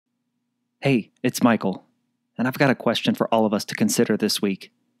Hey, it's Michael, and I've got a question for all of us to consider this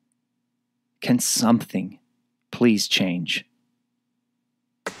week. Can something please change?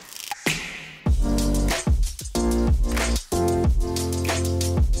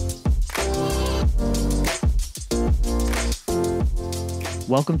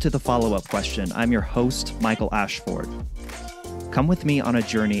 Welcome to the follow-up question. I'm your host, Michael Ashford. Come with me on a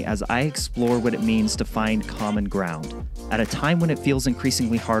journey as I explore what it means to find common ground at a time when it feels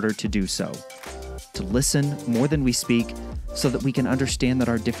increasingly harder to do so. To listen more than we speak so that we can understand that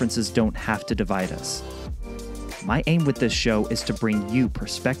our differences don't have to divide us. My aim with this show is to bring you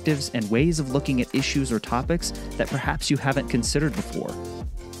perspectives and ways of looking at issues or topics that perhaps you haven't considered before.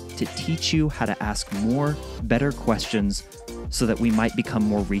 To teach you how to ask more, better questions so that we might become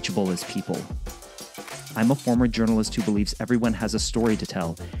more reachable as people. I'm a former journalist who believes everyone has a story to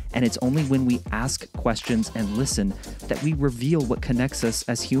tell, and it's only when we ask questions and listen that we reveal what connects us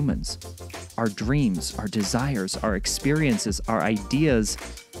as humans. Our dreams, our desires, our experiences, our ideas,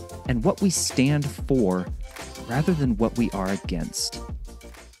 and what we stand for rather than what we are against.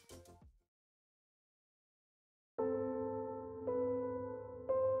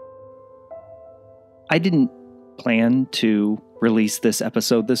 I didn't plan to release this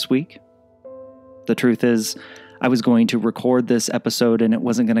episode this week. The truth is, I was going to record this episode and it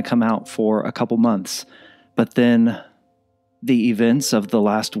wasn't going to come out for a couple months. But then the events of the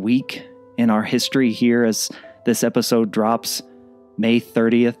last week in our history here, as this episode drops May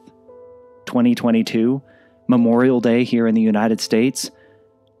 30th, 2022, Memorial Day here in the United States.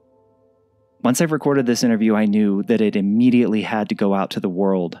 Once I recorded this interview, I knew that it immediately had to go out to the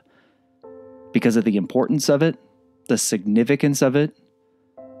world because of the importance of it, the significance of it,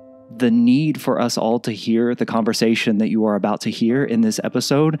 the need for us all to hear the conversation that you are about to hear in this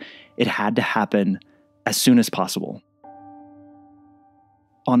episode. It had to happen as soon as possible.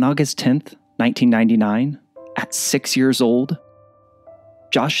 On August 10th, 1999, at 6 years old,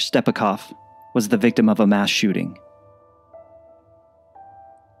 Josh Stepakoff was the victim of a mass shooting.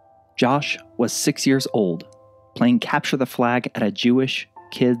 Josh was 6 years old, playing capture the flag at a Jewish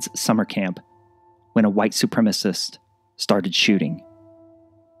kids' summer camp when a white supremacist started shooting.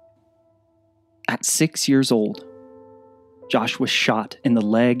 At 6 years old, Josh was shot in the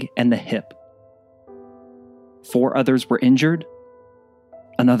leg and the hip. 4 others were injured.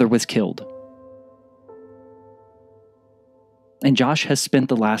 Another was killed. And Josh has spent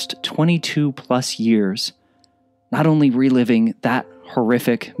the last 22 plus years not only reliving that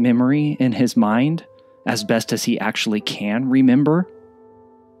horrific memory in his mind as best as he actually can remember,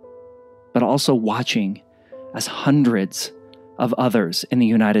 but also watching as hundreds of others in the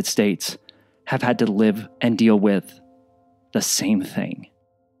United States have had to live and deal with the same thing.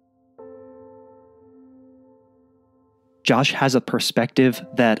 Josh has a perspective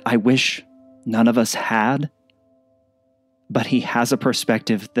that I wish none of us had, but he has a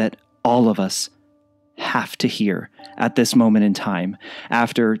perspective that all of us have to hear at this moment in time.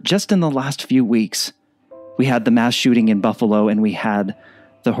 After just in the last few weeks, we had the mass shooting in Buffalo and we had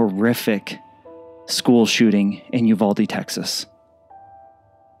the horrific school shooting in Uvalde, Texas.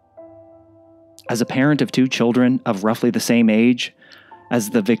 As a parent of 2 children of roughly the same age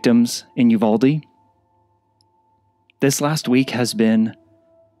as the victims in Uvalde, this last week has been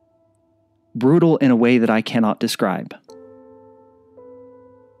brutal in a way that I cannot describe.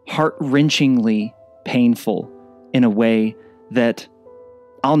 Heart-wrenchingly painful in a way that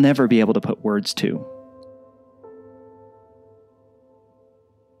I'll never be able to put words to.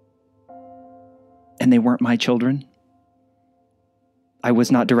 And they weren't my children. I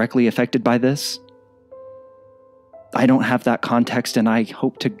was not directly affected by this. I don't have that context, and I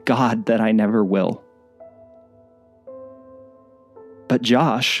hope to God that I never will. But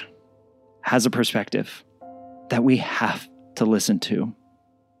Josh has a perspective that we have to listen to,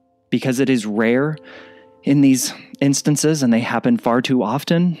 because it is rare in these instances, and they happen far too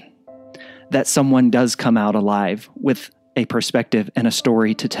often, that someone does come out alive with a perspective and a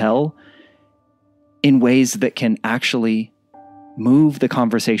story to tell in ways that can actually move the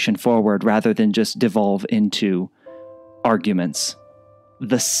conversation forward rather than just devolve into arguments,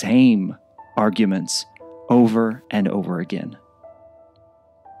 the same arguments over and over again.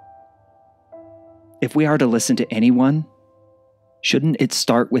 If we are to listen to anyone, shouldn't it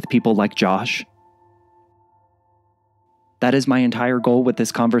start with people like Josh? That is my entire goal with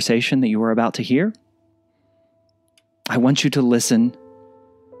this conversation that you are about to hear. I want you to listen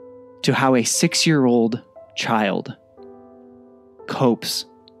to how a 6-year-old child copes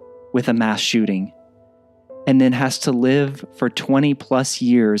with a mass shooting and then has to live for 20 plus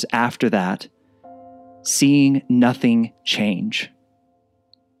years after that, seeing nothing change.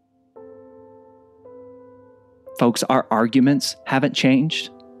 Folks, our arguments haven't changed.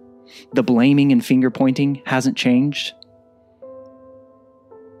 The blaming and finger pointing hasn't changed.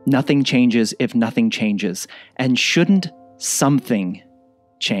 Nothing changes if nothing changes. And shouldn't something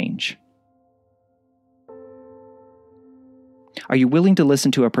change? Are you willing to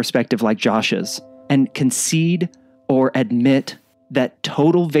listen to a perspective like Josh's and concede or admit that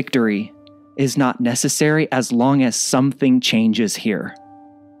total victory is not necessary as long as something changes here?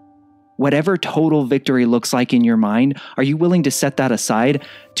 Whatever total victory looks like in your mind, are you willing to set that aside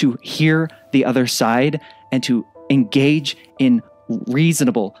to hear the other side and to engage in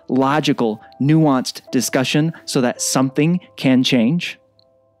reasonable, logical, nuanced discussion so that something can change?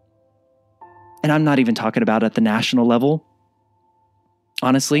 And I'm not even talking about at the national level.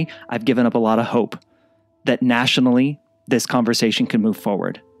 Honestly, I've given up a lot of hope that nationally this conversation can move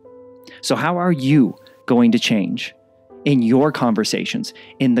forward. So how are you going to change in your conversations,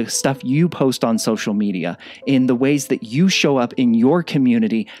 in the stuff you post on social media, in the ways that you show up in your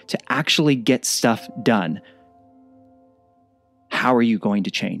community to actually get stuff done? How are you going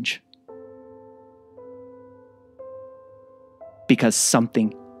to change? Because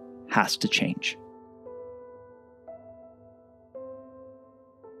something has to change.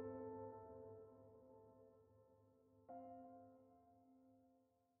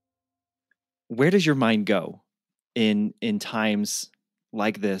 Where does your mind go in times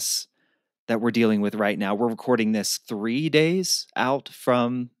like this that we're dealing with right now? We're recording this 3 days out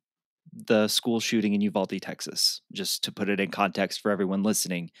from the school shooting in Uvalde, Texas, just to put it in context for everyone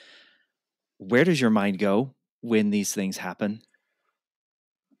listening. Where does your mind go when these things happen?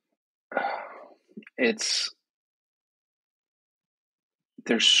 There's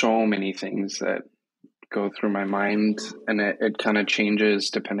so many things that go through my mind, and it kind of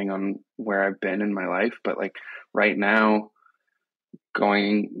changes depending on where I've been in my life. But like right now,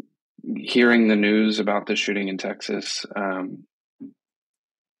 hearing the news about the shooting in Texas,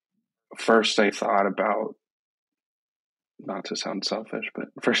 first I thought about, not to sound selfish, but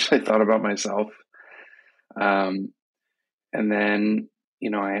first I thought about myself. And then,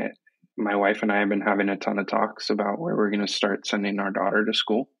 my wife and I have been having a ton of talks about where we're going to start sending our daughter to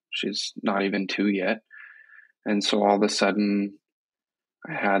school. She's not even 2 yet. And so all of a sudden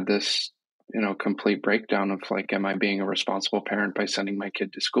I had this, complete breakdown of like, am I being a responsible parent by sending my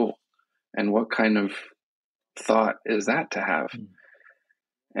kid to school? And what kind of thought is that to have?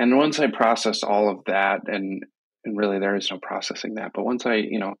 And once I processed all of that, and really there is no processing that, but once I,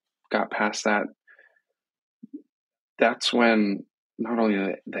 got past that, that's when not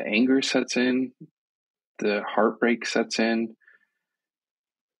only the anger sets in, the heartbreak sets in.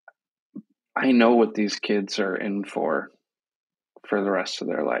 I know what these kids are in for the rest of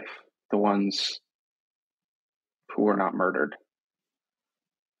their life. The ones who were not murdered.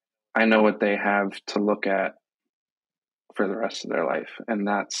 I know what they have to look at for the rest of their life. And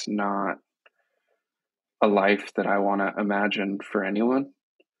that's not a life that I want to imagine for anyone.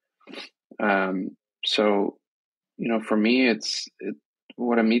 So, for me,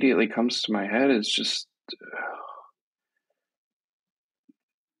 what immediately comes to my head is just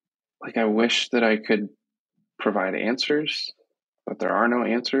like, I wish that I could provide answers, but there are no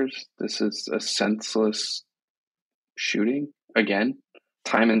answers. This is a senseless shooting again,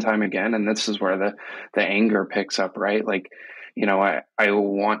 time and time again. And this is where the anger picks up, right? Like, I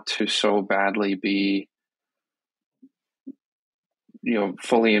want to so badly be,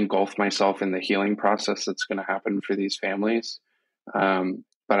 fully engulf myself in the healing process that's going to happen for these families.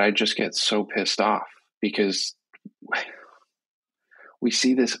 But I just get so pissed off because we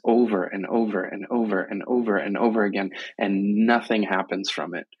see this over and over and over and over and over again, and nothing happens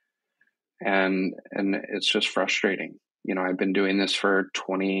from it. And it's just frustrating. I've been doing this for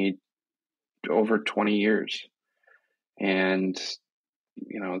over 20 years. And,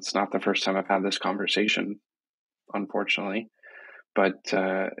 it's not the first time I've had this conversation, unfortunately. But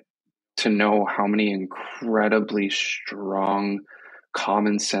to know how many incredibly strong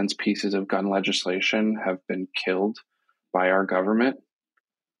common sense pieces of gun legislation have been killed by our government.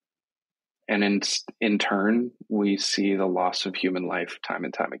 And in turn, we see the loss of human life time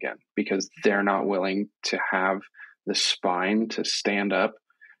and time again, because they're not willing to have the spine to stand up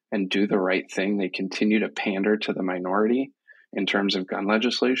and do the right thing. They continue to pander to the minority in terms of gun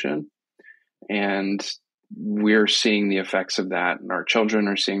legislation. And we're seeing the effects of that, and our children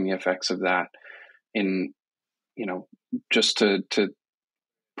are seeing the effects of that. In, just to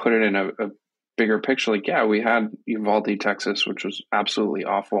put it in a bigger picture, like, yeah, we had Uvalde, Texas, which was absolutely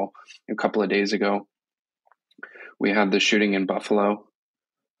awful. A couple of days ago, we had the shooting in Buffalo.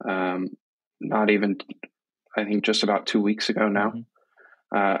 Not even, I think, just about 2 weeks ago now,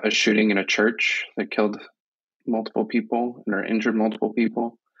 a shooting in a church that killed multiple people or injured multiple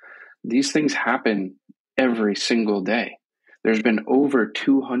people. These things happen every single day. There's been over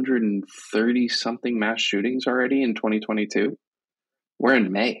 230 something mass shootings already in 2022. We're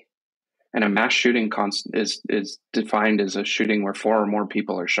in May, and a mass shooting is defined as a shooting where 4 or more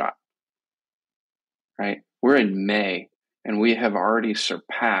people are shot. Right? We're in May, and we have already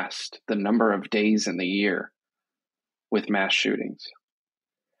surpassed the number of days in the year with mass shootings.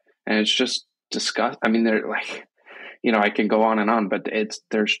 And it's just disgusting. I mean, they're like, I can go on and on, but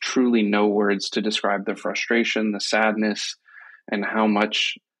there's truly no words to describe the frustration, the sadness, and how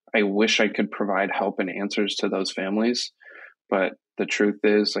much I wish I could provide help and answers to those families. But the truth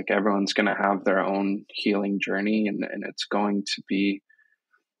is, like, everyone's going to have their own healing journey, and it's going to be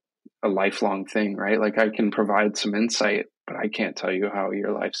a lifelong thing, right? Like, I can provide some insight, but I can't tell you how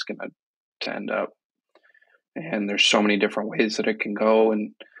your life's going to end up. And there's so many different ways that it can go,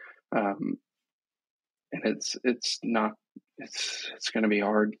 and it's going to be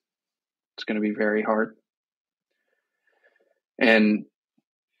hard. It's going to be very hard. And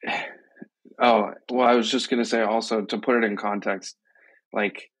I was just going to say also, to put it in context,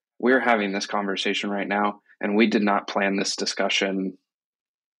 like, we're having this conversation right now, and we did not plan this discussion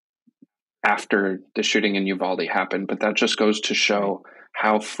after the shooting in Uvalde happened, but that just goes to show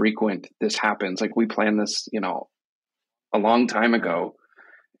how frequent this happens. Like, we planned this, a long time ago,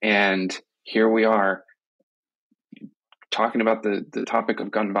 and here we are talking about the topic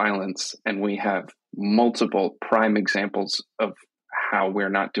of gun violence, and we have multiple prime examples of how we're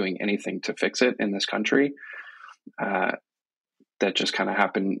not doing anything to fix it in this country. That just kind of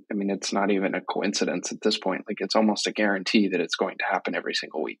happened. I mean, it's not even a coincidence at this point. Like, it's almost a guarantee that it's going to happen every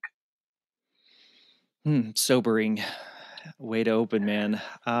single week. Sobering way to open, man.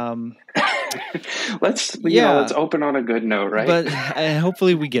 Let's open on a good note, right? But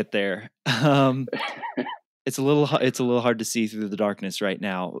hopefully we get there. It's a little hard to see through the darkness right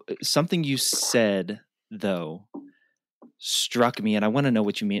now. Something you said, though, struck me, and I want to know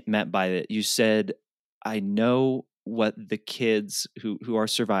what you meant by it. You said, I know what the kids who are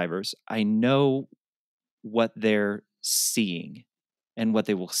survivors, I know what they're seeing and what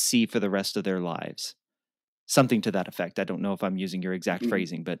they will see for the rest of their lives. Something to that effect. I don't know if I'm using your exact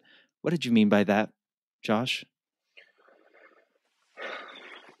phrasing, but what did you mean by that, Josh?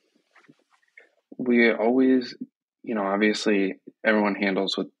 We always, obviously everyone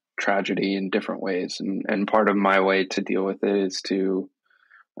handles with tragedy in different ways. And part of my way to deal with it is to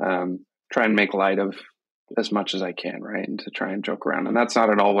try and make light of as much as I can, right? And to try and joke around. And that's not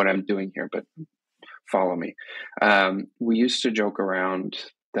at all what I'm doing here, but follow me. We used to joke around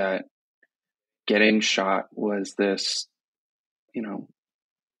that getting shot was this,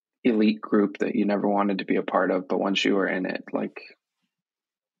 elite group that you never wanted to be a part of. But once you were in it, like,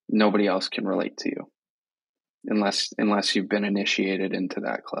 nobody else can relate to you unless you've been initiated into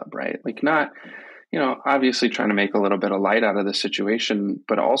that club, right? Like, not, obviously trying to make a little bit of light out of the situation,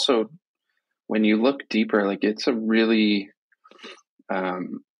 but also when you look deeper, like, it's a really,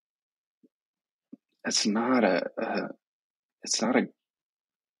 it's not a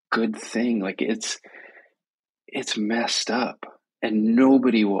good thing. Like, it's messed up, and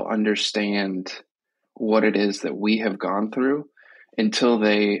nobody will understand what it is that we have gone through until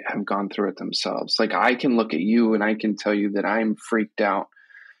they have gone through it themselves. Like, I can look at you and I can tell you that I'm freaked out,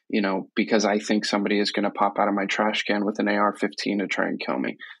 because I think somebody is going to pop out of my trash can with an AR-15 to try and kill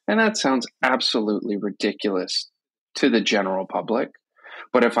me. And that sounds absolutely ridiculous to the general public.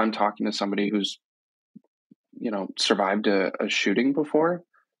 But if I'm talking to somebody who's, survived a shooting before,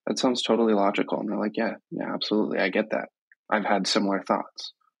 that sounds totally logical. And they're like, yeah, absolutely. I get that. I've had similar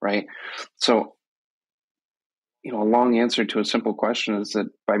thoughts, right? So, a long answer to a simple question is that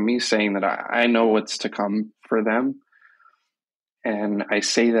by me saying that I know what's to come for them, and I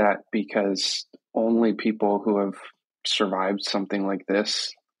say that because only people who have survived something like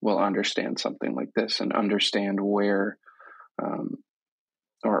this will understand something like this and understand where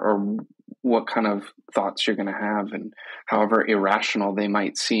or what kind of thoughts you're going to have. And however irrational they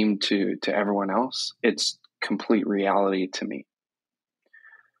might seem to everyone else, it's complete reality to me.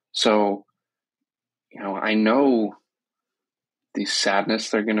 So, I know the sadness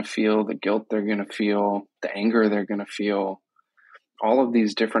they're going to feel, the guilt they're going to feel, the anger they're going to feel, all of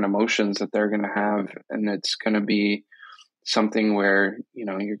these different emotions that they're going to have. And it's going to be something where, you're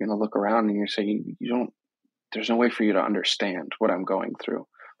going to look around and you're saying, there's no way for you to understand what I'm going through.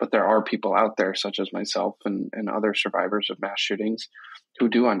 But there are people out there, such as myself and other survivors of mass shootings, who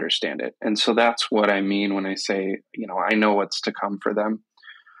do understand it. And so that's what I mean when I say, I know what's to come for them.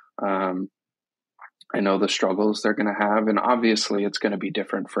 I know the struggles they're going to have. And obviously it's going to be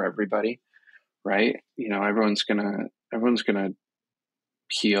different for everybody. right? Everyone's gonna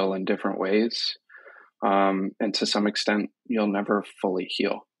heal in different ways. And to some extent, you'll never fully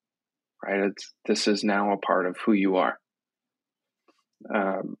heal, right? This is now a part of who you are.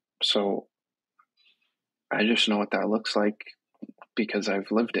 So I just know what that looks like because I've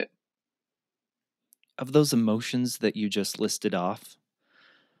lived it. Of those emotions that you just listed off,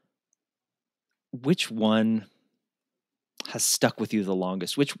 which one has stuck with you the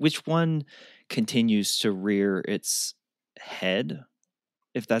longest? Which one continues to rear its head,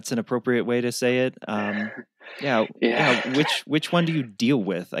 if that's an appropriate way to say it? Yeah. Which one do you deal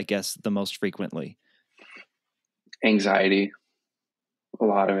with, I guess, the most frequently? Anxiety, a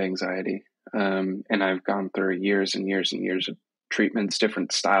lot of anxiety. And I've gone through years and years and years of treatments,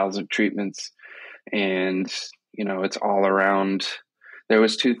 different styles of treatments. And, it's all around. There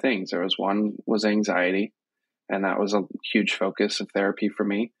was two things. One was anxiety, and that was a huge focus of therapy for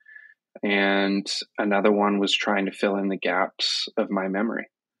me. And another one was trying to fill in the gaps of my memory,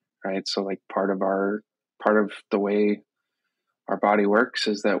 right? So like part of the way our body works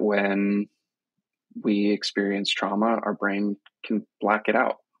is that when we experience trauma, our brain can black it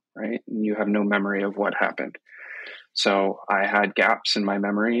out, right? And you have no memory of what happened. So I had gaps in my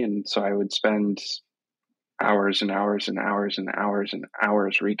memory, and so I would spend hours and hours and hours and hours and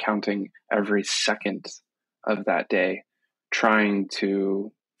hours recounting every second of that day, trying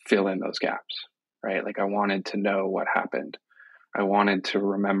to fill in those gaps, right? Like I wanted to know what happened. I wanted to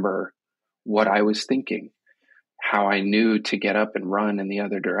remember what I was thinking, how I knew to get up and run in the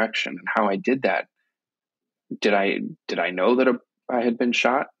other direction, and how I did that. Did I know that I had been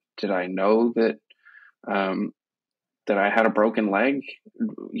shot? Did I know that that I had a broken leg?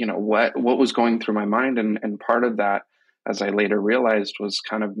 What was going through my mind? And part of that, as I later realized, was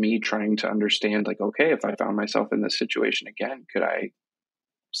kind of me trying to understand, like, okay, if I found myself in this situation again, could I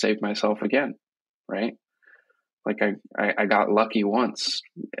save myself again? Right? Like I got lucky once.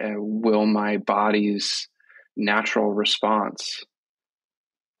 Will my body's natural response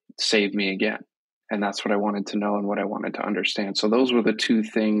save me again? And that's what I wanted to know and what I wanted to understand. So those were the two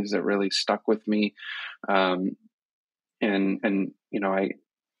things that really stuck with me. And I,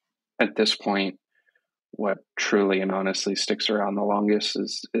 at this point, what truly and honestly sticks around the longest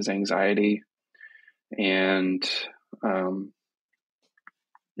is anxiety. And, and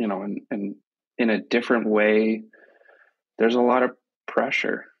in a different way, there's a lot of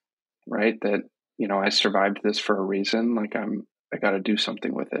pressure, right? That, I survived this for a reason. Like I got to do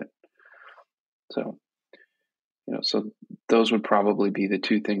something with it. So, so those would probably be the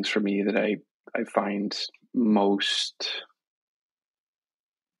two things for me that I find most,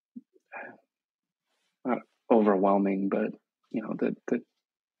 not overwhelming, but that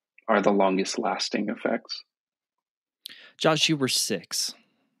are the longest lasting effects. Josh, you were 6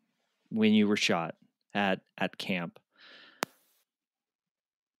 when you were shot at camp.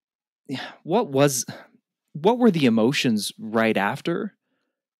 What were the emotions right after?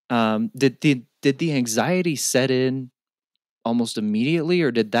 Did the anxiety set in almost immediately,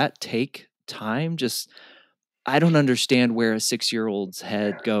 or did that take time? I don't understand where a 6-year-old's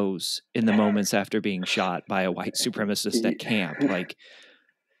head goes in the moments after being shot by a white supremacist at camp. Like,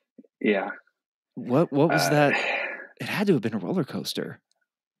 yeah, what was that? It had to have been a roller coaster.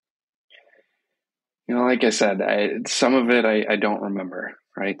 Like I said, some of it I don't remember,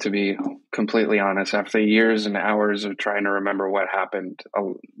 right? To be completely honest, after years and hours of trying to remember what happened,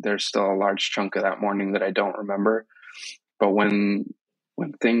 there's still a large chunk of that morning that I don't remember. But when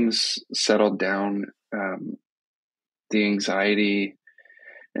things settled down, the anxiety,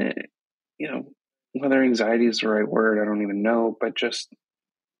 whether anxiety is the right word, I don't even know, but just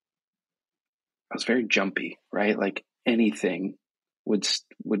I was very jumpy, right? Like anything would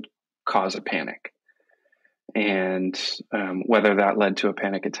cause a panic. And whether that led to a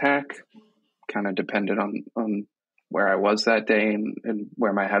panic attack kind of depended on where I was that day and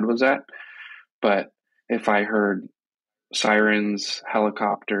where my head was at. But if I heard sirens,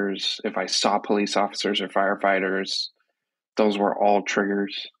 helicopters, if I saw police officers or firefighters, those were all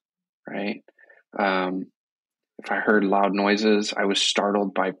triggers, right? If I heard loud noises, I was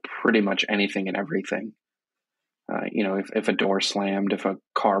startled by pretty much anything and everything. If a door slammed, if a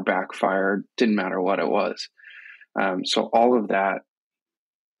car backfired, didn't matter what it was. So all of that,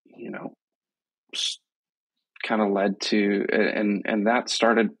 kind of led to, and that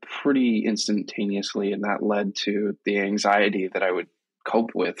started pretty instantaneously, and that led to the anxiety that I would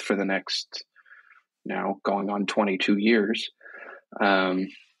cope with for the next, now going on 22 years.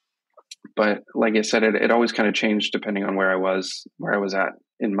 But like I said, it always kind of changed depending on where I was at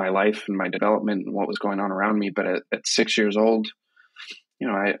in my life and my development and what was going on around me. But at 6 years old,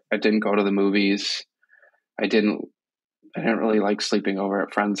 I didn't go to the movies. I didn't really like sleeping over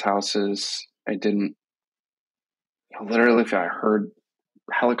at friends' houses. I didn't, literally, if I heard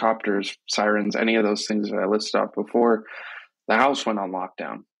helicopters, sirens, any of those things that I listed off before, the house went on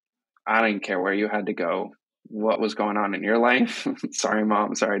lockdown. I didn't care where you had to go, what was going on in your life. Sorry,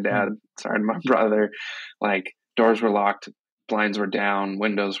 mom. Sorry, dad. Sorry to my brother. Like, doors were locked, blinds were down,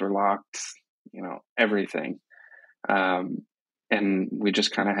 windows were locked, everything. And we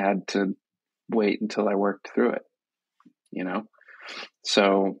just kind of had to wait until I worked through it,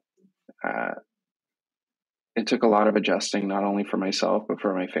 So it took a lot of adjusting, not only for myself, but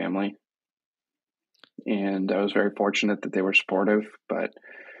for my family. And I was very fortunate that they were supportive, but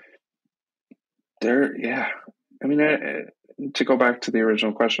I mean, to go back to the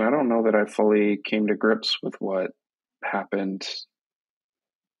original question, I don't know that I fully came to grips with what happened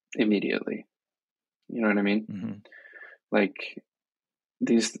immediately. You know what I mean? Mm-hmm. Like,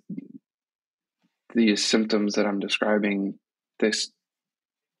 these symptoms that I'm describing, they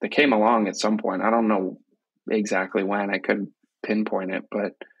came along at some point. I don't know exactly when. I couldn't pinpoint it,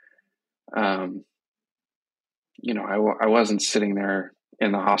 but I wasn't sitting there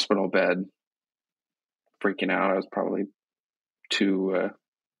in the hospital bed freaking out. I was probably too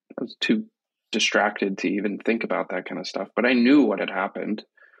distracted to even think about that kind of stuff. But I knew what had happened.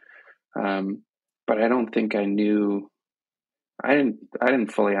 But I don't think I knew. I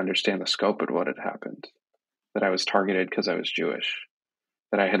didn't fully understand the scope of what had happened. That I was targeted because I was Jewish.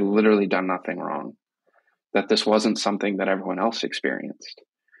 That I had literally done nothing wrong. That this wasn't something that everyone else experienced.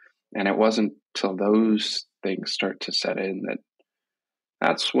 And it wasn't till those things start to set in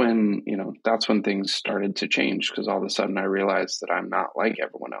that's when things started to change, because all of a sudden I realized that I'm not like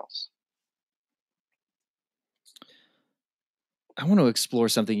everyone else. I want to explore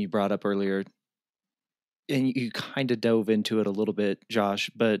something you brought up earlier, and you kind of dove into it a little bit,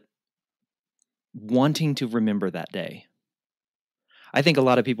 Josh, but wanting to remember that day. I think a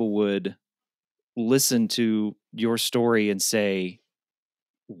lot of people would listen to your story and say,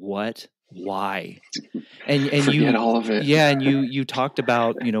 what? Why? And Forget you, all of it. Yeah, and you talked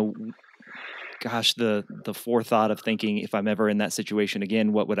about, gosh, the forethought of thinking, if I'm ever in that situation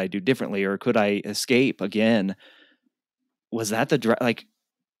again, what would I do differently, or could I escape again? Was that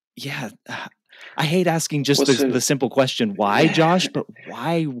yeah, I hate asking just the simple question, why, Josh, but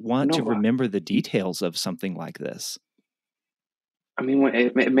why want to remember the details of something like this? I mean,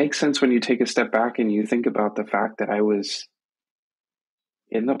 it makes sense when you take a step back and you think about the fact that I was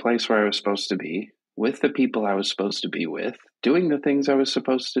in the place where I was supposed to be, with the people I was supposed to be with, doing the things I was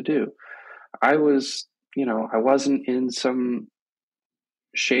supposed to do. I was, I wasn't in some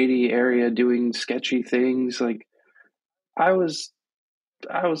shady area doing sketchy things. Like, I was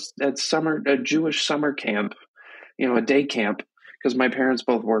at a Jewish summer camp, a day camp, because my parents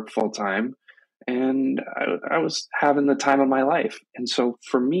both worked full time, and I was having the time of my life. And so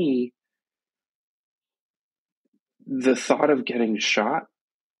for me, the thought of getting shot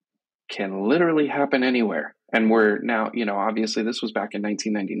can literally happen anywhere. And we're now, obviously this was back in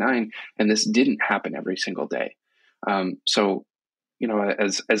 1999, and this didn't happen every single day. So,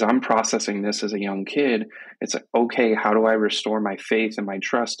 as I'm processing this as a young kid, it's like, okay, how do I restore my faith and my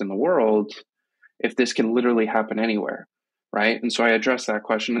trust in the world if this can literally happen anywhere? Right. And so I address that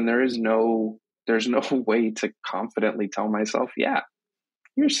question, and there's no way to confidently tell myself, yeah,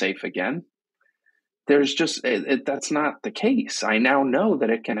 you're safe again. There's just, that's not the case. I now know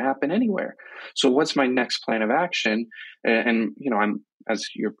that it can happen anywhere. So what's my next plan of action? And as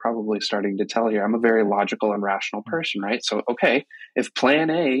you're probably starting to tell here, I'm a very logical and rational person, right? So, okay, if plan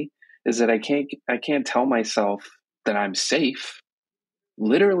A is that I can't tell myself that I'm safe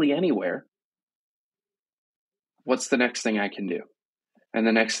literally anywhere, what's the next thing I can do? And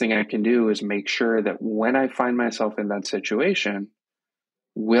the next thing I can do is make sure that when I find myself in that situation,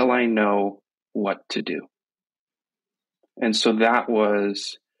 will I know what to do? And so that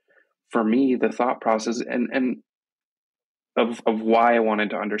was, for me, the thought process and of why I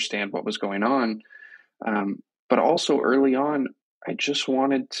wanted to understand what was going on. But also early on, I just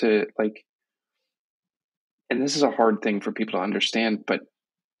wanted to, and this is a hard thing for people to understand, but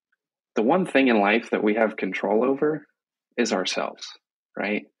the one thing in life that we have control over is ourselves,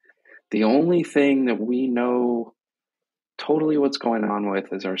 right? The only thing that we know totally what's going on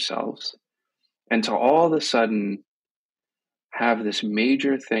with is ourselves. And to all of a sudden have this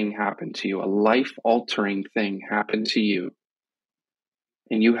major thing happen to you, a life-altering thing happen to you,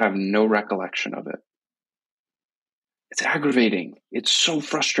 and you have no recollection of it. It's aggravating. It's so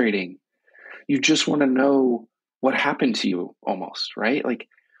frustrating. You just want to know what happened to you almost, right? Like,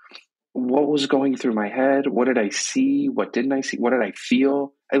 what was going through my head? What did I see? What didn't I see? What did I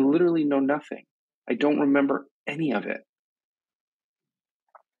feel? I literally know nothing. I don't remember any of it.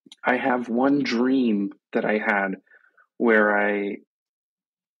 I have one dream that I had where I,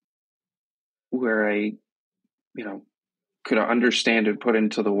 you know, could understand and put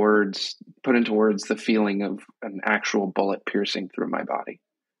into words the feeling of an actual bullet piercing through my body.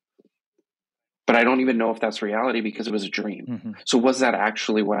 But I don't even know if that's reality because it was a dream. Mm-hmm. So was that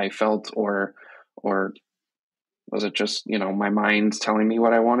actually what I felt, or was it just, my mind telling me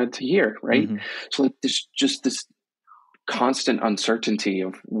what I wanted to hear, right? Mm-hmm. So like this constant uncertainty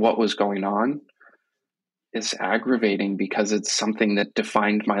of what was going on is aggravating because it's something that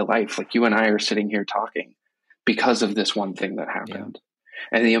defined my life. Like you and I are sitting here talking because of this one thing that happened.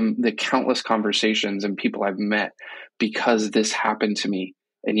 Yeah. And the countless conversations and people I've met because this happened to me,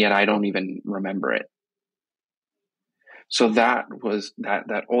 and yet I don't even remember it. So that was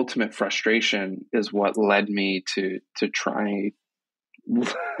that ultimate frustration is what led me to try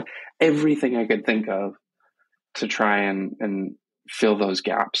everything I could think of to try and fill those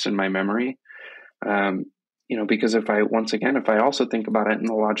gaps in my memory. Because if I also think about it in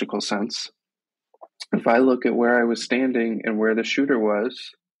the logical sense, if I look at where I was standing and where the shooter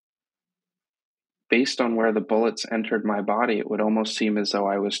was, based on where the bullets entered my body, it would almost seem as though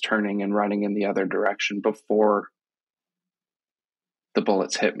I was turning and running in the other direction before the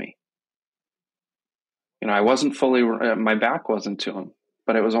bullets hit me. I wasn't fully, my back wasn't to him,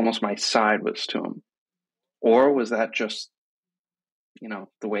 but it was almost my side was to him. Or was that just,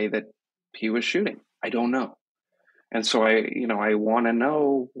 the way that he was shooting? I don't know. And so I want to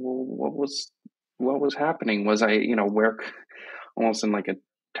know, what was happening. Was I, where, almost in like a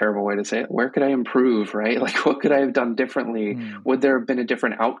terrible way to say it, where could I improve, right? Like, what could I have done differently? Would there have been a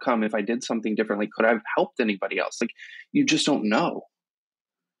different outcome if I did something differently? Could I have helped anybody else? Like, you just don't know.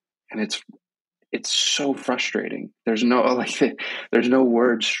 And it's so frustrating. There's no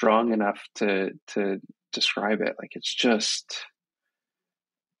word strong enough to describe it. Like, it's just,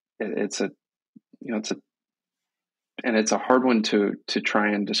 it's a hard one to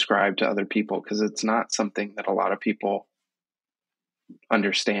try and describe to other people, because it's not something that a lot of people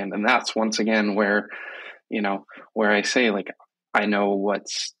understand. And that's once again where I say, like, I know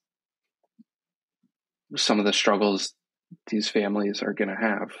what's some of the struggles these families are going to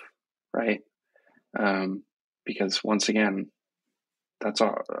have, right? Because once again, it's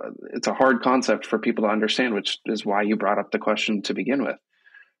a hard concept for people to understand, which is why you brought up the question to begin with.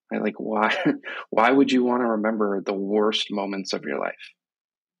 Right? Like, why would you want to remember the worst moments of your life?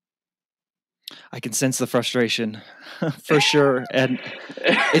 I can sense the frustration for sure. And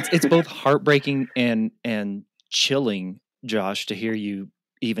it's both heartbreaking and chilling, Josh, to hear you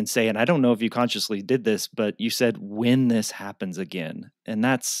even say, and I don't know if you consciously did this, but you said, when this happens again. And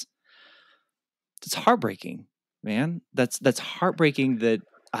it's heartbreaking, man. That's heartbreaking. That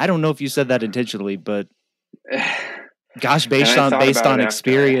I don't know if you said that intentionally, but gosh, based on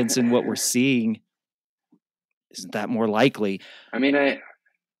experience and what we're seeing, isn't that more likely? I mean,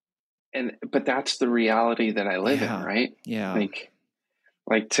 but that's the reality that I live in, right? Yeah.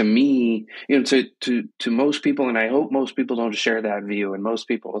 Like to me, to most people, and I hope most people don't share that view, and most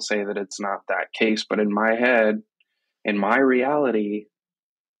people will say that it's not that case, but in my head, in my reality,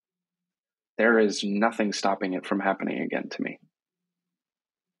 there is nothing stopping it from happening again to me.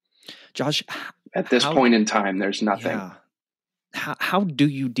 Josh, at this point in time, there's nothing. Yeah. How do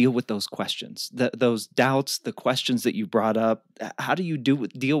you deal with those questions, those doubts, the questions that you brought up? How do you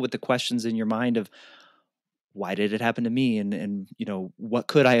deal with the questions in your mind of, why did it happen to me? And what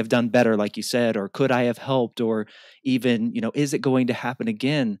could I have done better, like you said, or could I have helped, or even, is it going to happen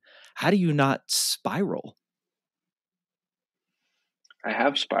again? How do you not spiral? I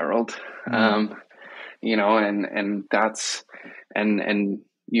have spiraled, and that's, and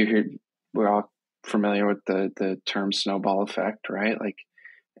you hear, we're all familiar with the term snowball effect, right? Like,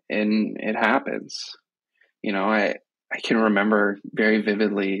 and it happens. I can remember very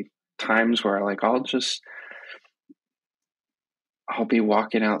vividly times where, like, I'll be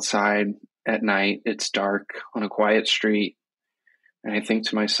walking outside at night. It's dark on a quiet street. And I think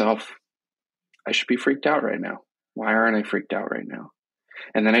to myself, I should be freaked out right now. Why aren't I freaked out right now?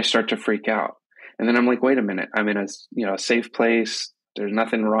 And then I start to freak out. And then I'm like, wait a minute, I'm in a safe place. There's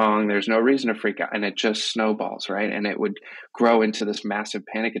nothing wrong. There's no reason to freak out. And it just snowballs, right? And it would grow into this massive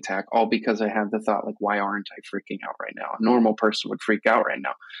panic attack, all because I have the thought, like, why aren't I freaking out right now? A normal person would freak out right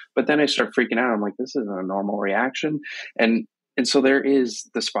now. But then I start freaking out. I'm like, this isn't a normal reaction. And so there is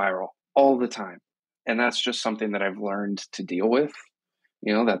the spiral all the time. And that's just something that I've learned to deal with.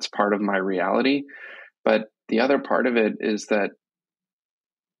 That's part of my reality. But the other part of it is that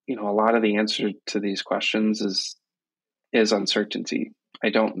a lot of the answer to these questions is uncertainty. I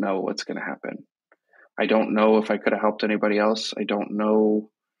don't know what's going to happen. I don't know if I could have helped anybody else. I don't know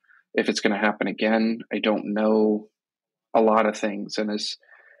if it's going to happen again. I don't know a lot of things. And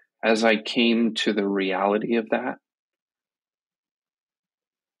as I came to the reality of that,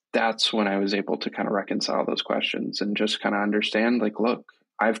 that's when I was able to kind of reconcile those questions and just kind of understand, like, look,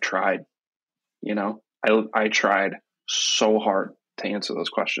 I've tried, I tried so hard to answer those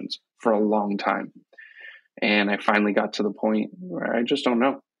questions for a long time. And I finally got to the point where I just don't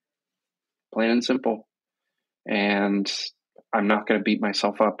know, plain and simple. And I'm not going to beat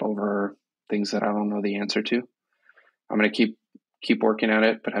myself up over things that I don't know the answer to. I'm going to keep working at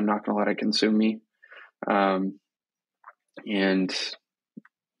it, but I'm not going to let it consume me. And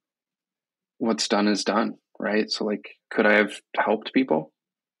what's done is done, right? So, like, could I have helped people?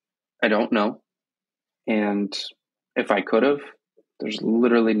 I don't know. And if I could have, there's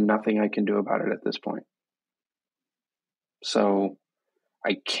literally nothing I can do about it at this point. So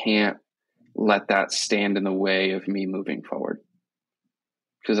I can't let that stand in the way of me moving forward,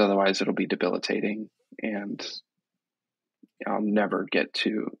 because otherwise it'll be debilitating and I'll never get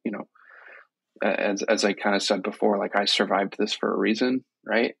to, as I kind of said before, like, I survived this for a reason,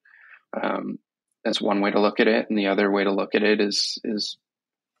 right? That's one way to look at it. And the other way to look at it is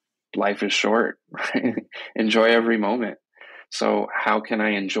life is short, right? Enjoy every moment. So how can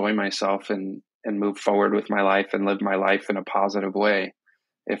I enjoy myself and move forward with my life and live my life in a positive way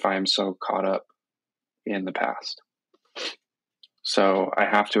if I'm so caught up in the past? So I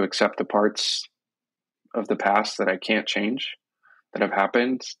have to accept the parts of the past that I can't change, that have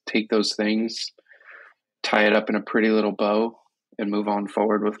happened, take those things, tie it up in a pretty little bow, and move on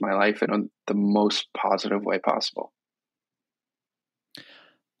forward with my life in the most positive way possible.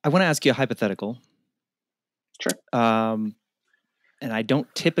 I want to ask you a hypothetical. Sure. And I don't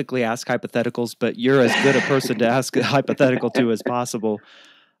typically ask hypotheticals, but you're as good a person to ask a hypothetical to as possible.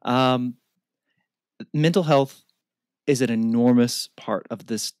 Mental health is an enormous part of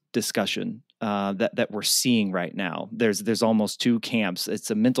this discussion that we're seeing right now. There's almost two camps.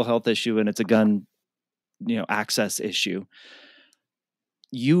 It's a mental health issue and it's a gun, access issue.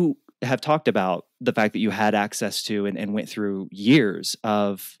 You have talked about the fact that you had access to and went through years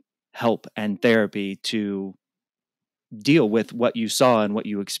of help and therapy to deal with what you saw and what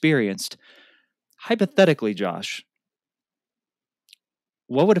you experienced. Hypothetically, Josh,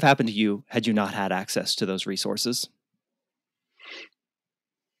 what would have happened to you had you not had access to those resources?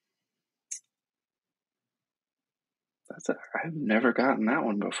 I've never gotten that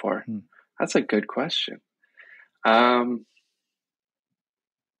one before. That's a good question.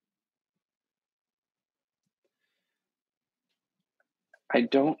 I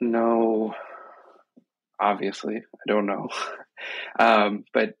don't know. Obviously, I don't know.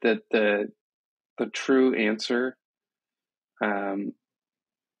 But the true answer,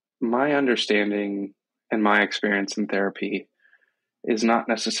 my understanding and my experience in therapy is not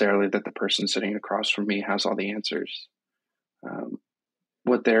necessarily that the person sitting across from me has all the answers.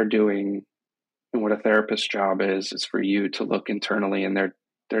 What they're doing and what a therapist's job is for you to look internally, and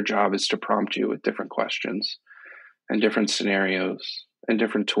their job is to prompt you with different questions and different scenarios and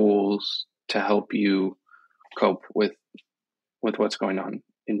different tools to help you cope with what's going on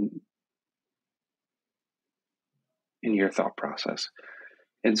in your thought process.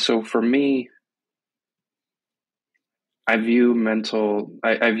 And so for me, I view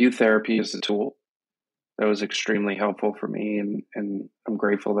therapy as a tool that was extremely helpful for me, and I'm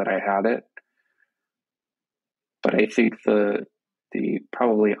grateful that I had it. But I think the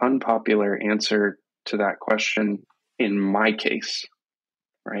probably unpopular answer to that question in my case,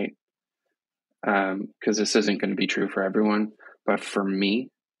 right? Because this isn't going to be true for everyone, but for me,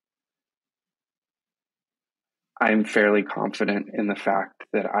 I'm fairly confident in the fact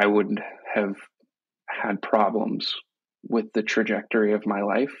that I would have had problems with the trajectory of my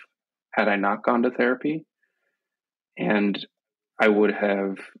life had I not gone to therapy. And I would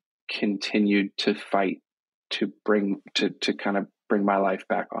have continued to fight to kind of bring my life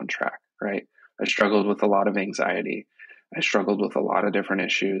back on track, right? I struggled with a lot of anxiety. I struggled with a lot of different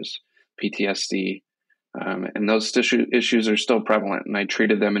issues, PTSD, and those issues are still prevalent, and I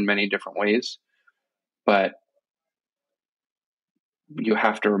treated them in many different ways. But you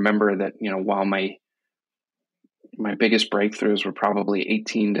have to remember that, while my biggest breakthroughs were probably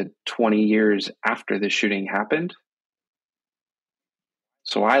 18 to 20 years after the shooting happened.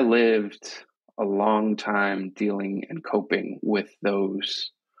 So I lived a long time dealing and coping with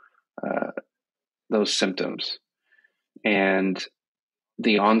those symptoms. And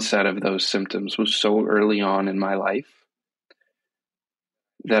the onset of those symptoms was so early on in my life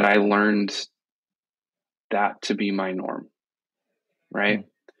that I learned that to be my norm, right? Hmm.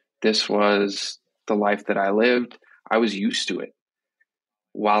 This was the life that I lived. I was used to it.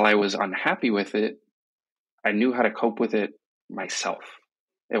 While I was unhappy with it, I knew how to cope with it myself.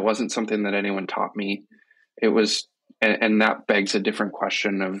 It wasn't something that anyone taught me. It was, and that begs a different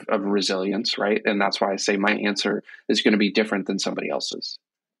question of resilience, right? And that's why I say my answer is going to be different than somebody else's,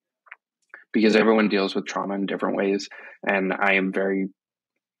 because everyone deals with trauma in different ways. And I am very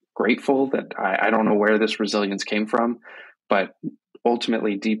grateful that I don't know where this resilience came from, but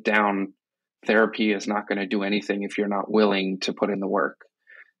ultimately, deep down, therapy is not going to do anything if you're not willing to put in the work.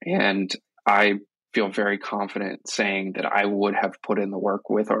 And I feel very confident saying that I would have put in the work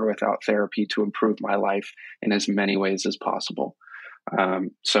with or without therapy to improve my life in as many ways as possible.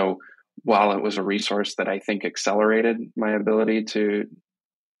 So while it was a resource that I think accelerated my ability to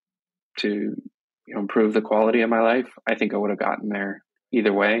improve the quality of my life, I think I would have gotten there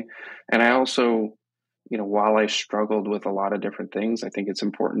either way. And I also, while I struggled with a lot of different things, I think it's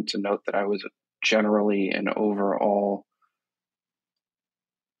important to note that I was generally and overall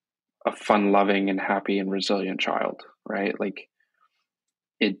a fun loving and happy and resilient child, right? Like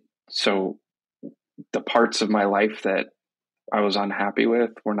it, so the parts of my life that I was unhappy with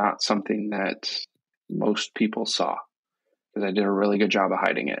were not something that most people saw, because I did a really good job of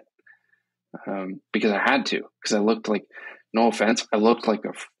hiding it. Because I had to, because I looked like, no offense, I looked like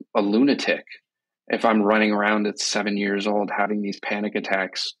a lunatic if I'm running around at 7 years old having these panic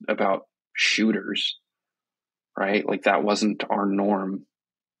attacks about shooters, right? Like that wasn't our norm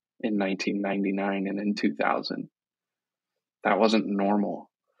in 1999 and in 2000. That wasn't normal.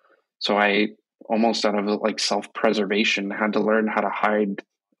 So I, almost out of like self-preservation, had to learn how to hide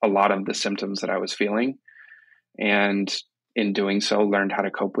a lot of the symptoms that I was feeling. And in doing so, learned how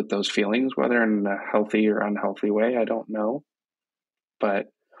to cope with those feelings, whether in a healthy or unhealthy way, I don't know. But,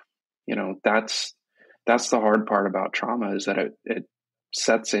 that's the hard part about trauma, is that it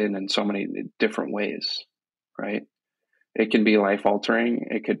sets in so many different ways, right? It can be life altering.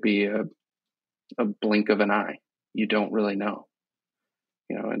 It could be a blink of an eye. You don't really know,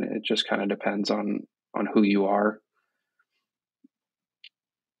 and it just kind of depends on who you are.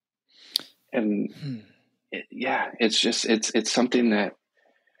 And it's something that,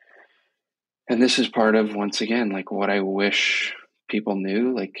 and this is part of, once again, like what I wish people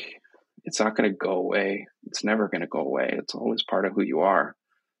knew, like it's not going to go away. It's never going to go away. It's always part of who you are.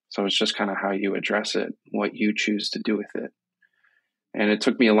 So it's just kind of how you address it, what you choose to do with it. And it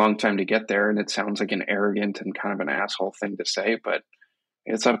took me a long time to get there, and it sounds like an arrogant and kind of an asshole thing to say, but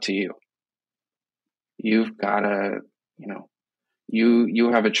it's up to you. You've got to,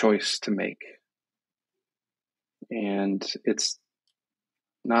 you have a choice to make. And it's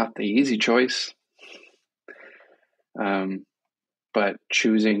not the easy choice. But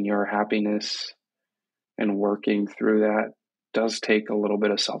choosing your happiness and working through that does take a little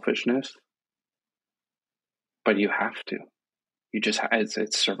bit of selfishness, but you have to.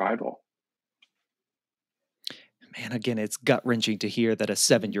 It's survival. Man, again, it's gut-wrenching to hear that a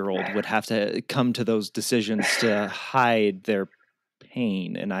 7-year-old would have to come to those decisions to hide their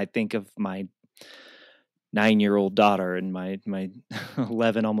pain. And I think of my 9-year-old daughter and my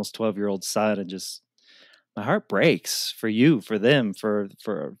 11, almost 12-year-old son, and just my heart breaks for you, for them, for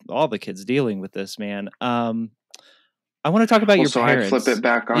all the kids dealing with this, man. I want to talk about your so parents. I flip it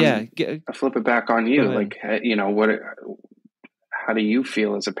back on you. Like, how do you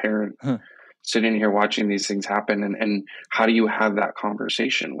feel as a parent sitting here watching these things happen? And how do you have that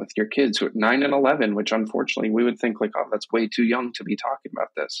conversation with your kids who are 9 and 11, which unfortunately we would think like, oh, that's way too young to be talking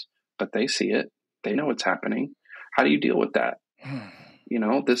about this, but they see it. They know what's happening. How do you deal with that?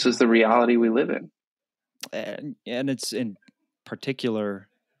 This is the reality we live in. And it's in particular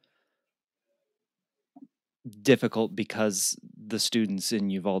difficult because the students in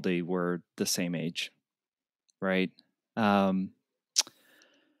Uvalde were the same age, right? I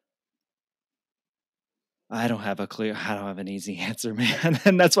don't have an easy answer, man.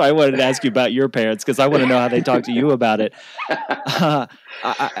 And that's why I wanted to ask you about your parents, because I want to know how they talk to you about it.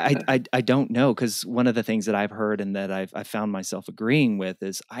 I don't know, because one of the things that I've heard and that I've found myself agreeing with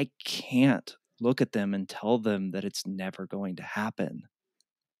is I can't look at them and tell them that it's never going to happen.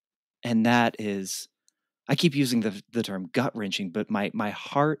 And that is, I keep using the term gut wrenching, but my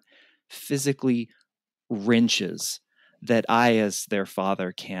heart physically wrenches that I, as their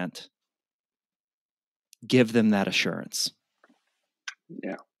father, can't give them that assurance.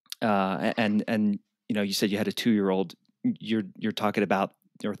 Yeah. And you said you had a 2-year-old. You're talking about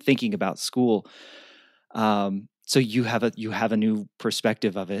or thinking about school. So you have a new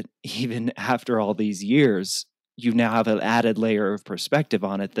perspective of it, even after all these years. you now have an added layer of perspective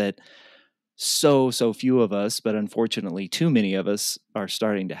on it that so few of us, but unfortunately too many of us, are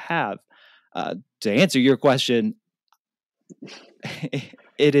starting to have. To answer your question,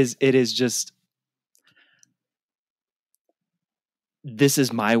 it is just, this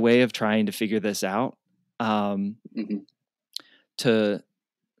is my way of trying to figure this out. To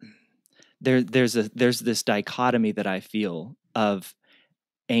there's this dichotomy that I feel of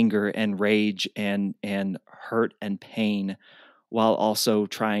anger and rage and hurt and pain, while also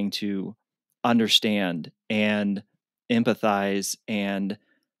trying to understand and empathize and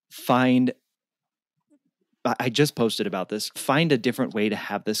find, I just posted about this, find a different way to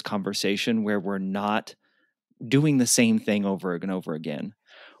have this conversation where we're not doing the same thing over and over again,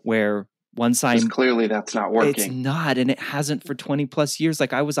 where once I'm, clearly that's not working. It's not, and it hasn't for 20 plus years.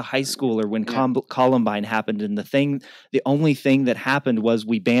 Like, I was a high schooler when Columbine happened, and the only thing that happened was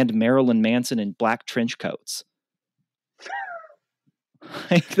we banned Marilyn Manson in black trench coats.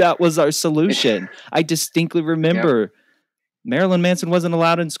 Like, that was our solution. I distinctly remember Marilyn Manson wasn't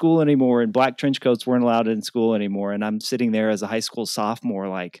allowed in school anymore, and black trench coats weren't allowed in school anymore. And I'm sitting there as a high school sophomore,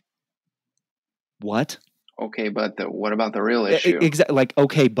 like, what? Okay, but what about the real issue? Exactly. Like,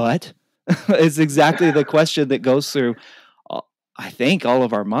 okay, but it's exactly the question that goes through, I think, all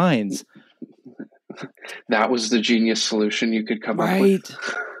of our minds. That was the genius solution you could come up with.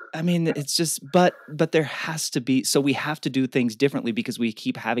 Right. I mean, it's just, but there has to be, so we have to do things differently, because we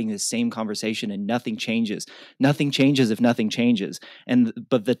keep having the same conversation and nothing changes. Nothing changes if nothing changes.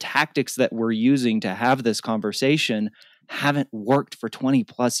 But the tactics that we're using to have this conversation haven't worked for 20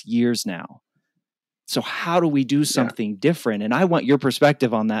 plus years now. So how do we do something different? And I want your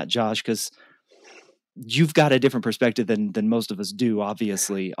perspective on that, Josh, because you've got a different perspective than most of us do,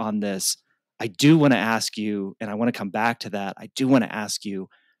 obviously, on this. I do want to ask you, and I want to come back to that. I do want to ask you,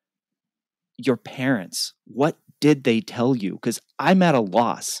 your parents, what did they tell you? Because I'm at a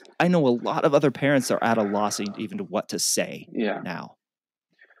loss. I know a lot of other parents are at a loss even to what to say now.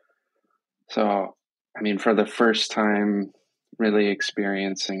 So, I mean, for the first time really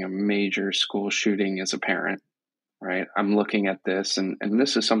experiencing a major school shooting as a parent, right? I'm looking at this, and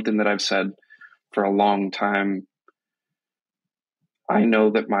this is something that I've said for a long time. I know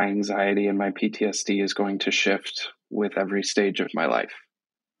that my anxiety and my PTSD is going to shift with every stage of my life,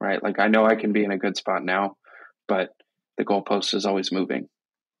 right? Like, I know I can be in a good spot now, but the goalpost is always moving,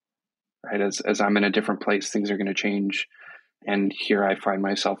 right? As I'm in a different place, things are going to change. And here I find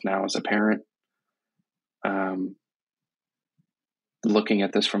myself now as a parent, looking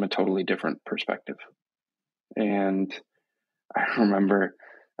at this from a totally different perspective. And I remember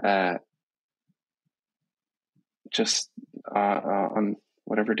just on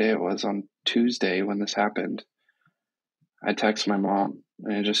whatever day it was, on Tuesday when this happened, I texted my mom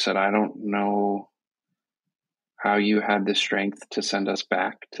and I just said, I don't know how you had the strength to send us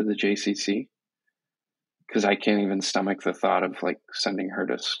back to the JCC, because I can't even stomach the thought of like sending her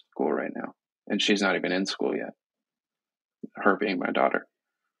to school right now. And she's not even in school yet, her being my daughter.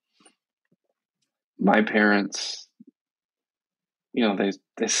 My parents,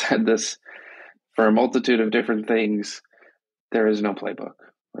 they said this for a multitude of different things. There is no playbook,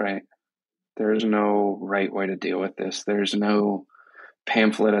 right? There is no right way to deal with this. There's no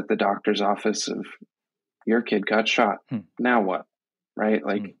pamphlet at the doctor's office of, your kid got shot. Now what? Right?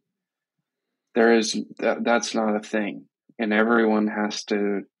 Like, that's not a thing. And everyone has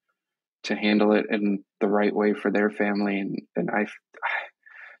to handle it in the right way for their family. And I,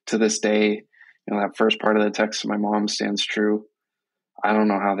 to this day, that first part of the text to my mom stands true. I don't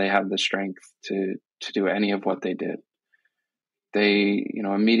know how they had the strength to do any of what they did. They,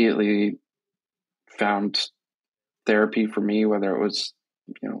 immediately found therapy for me, whether it was,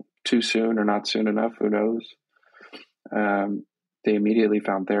 too soon or not soon enough, who knows? They immediately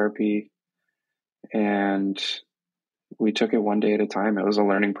found therapy, and we took it one day at a time. It was a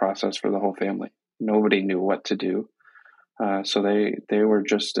learning process for the whole family. Nobody knew what to do. So they were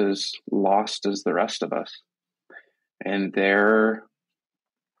just as lost as the rest of us. And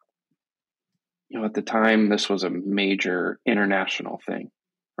at the time, this was a major international thing,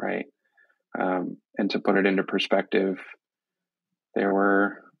 right? And to put it into perspective, there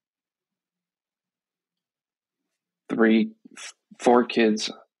were 4 kids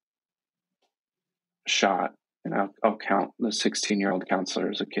shot, and I'll count the 16-year-old counselor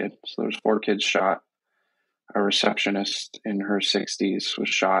as a kid. So there's 4 kids shot. A receptionist in her 60s was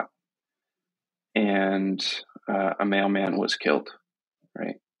shot, and a mailman was killed,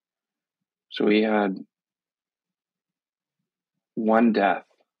 right? So we had 1 death,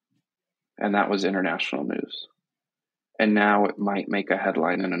 and that was international news. And now it might make a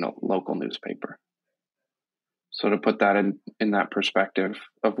headline in a local newspaper. So to put that in that perspective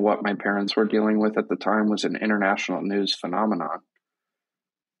of what my parents were dealing with at the time was an international news phenomenon.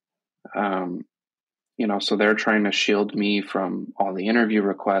 So they're trying to shield me from all the interview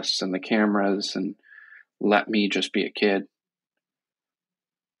requests and the cameras and let me just be a kid.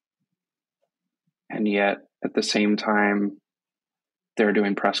 And yet at the same time, they're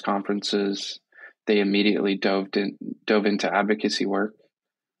doing press conferences. They immediately dove into advocacy work.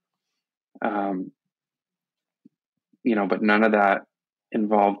 But none of that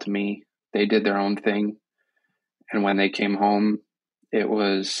involved me. They did their own thing. And when they came home, it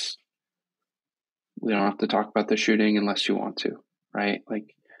was, we don't have to talk about the shooting unless you want to, right?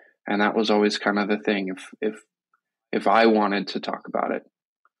 And that was always kind of the thing. If I wanted to talk about it,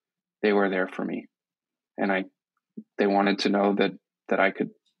 they were there for me. And they wanted to know that I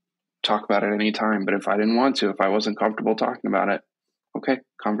could talk about it any time. But if I didn't want to, if I wasn't comfortable talking about it, okay,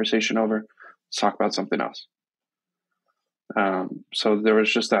 conversation over. Let's talk about something else. So there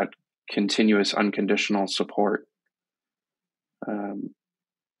was just that continuous, unconditional support.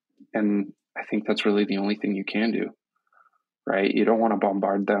 And I think that's really the only thing you can do, right? You don't want to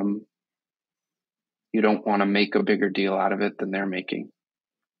bombard them. You don't want to make a bigger deal out of it than they're making.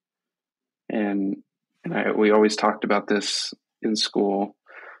 And we always talked about this in school,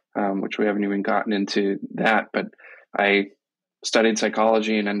 which we haven't even gotten into that, but I studied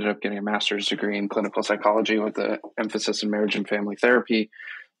psychology and ended up getting a master's degree in clinical psychology with an emphasis in marriage and family therapy,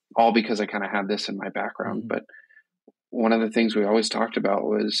 all because I kind of had this in my background. Mm-hmm. But one of the things we always talked about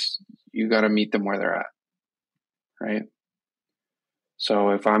was you got to meet them where they're at, right?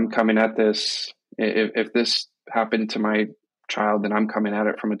 So if I'm coming at this, if this happened to my child and I'm coming at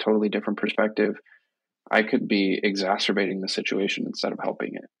it from a totally different perspective, I could be exacerbating the situation instead of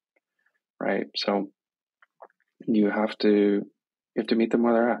helping it, right? So you have to meet them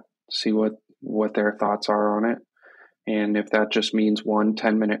where they're at, see what their thoughts are on it. And if that just means 1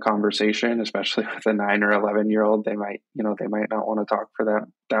 10-minute conversation, especially with a 9 or 11-year-old, they might not want to talk for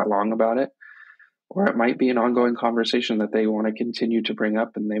that long about it. Or it might be an ongoing conversation that they want to continue to bring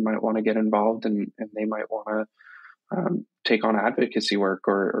up, and they might want to get involved, and they might want to take on advocacy work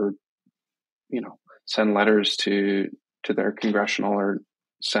or send letters to their congressional or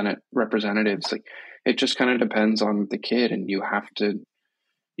Senate representatives. Like, it just kind of depends on the kid, and you have to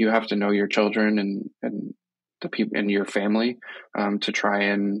know your children and the people in your family to try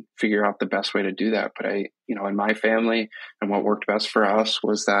and figure out the best way to do that. But in my family, and what worked best for us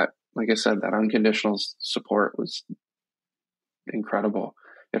was that, like I said, that unconditional support was incredible.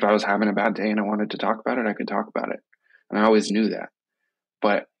 If I was having a bad day and I wanted to talk about it, I could talk about it. And I always knew that.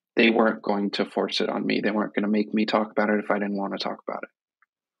 But they weren't going to force it on me. They weren't going to make me talk about it if I didn't want to talk about it.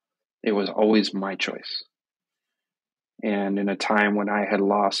 It was always my choice. And in a time when I had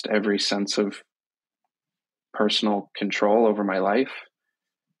lost every sense of personal control over my life,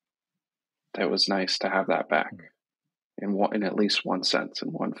 that was nice to have that back in at least one sense, in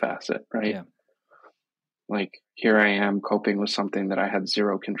one facet, right? Yeah. Like, here I am coping with something that I had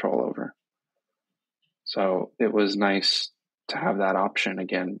zero control over. So it was nice to have that option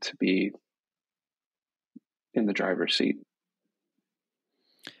again, to be in the driver's seat.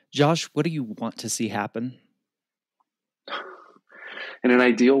 Josh, what do you want to see happen? In an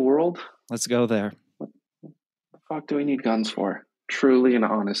ideal world? Let's go there. What the fuck do we need guns for? Truly and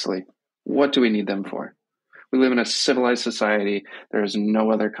honestly, what do we need them for? We live in a civilized society. There is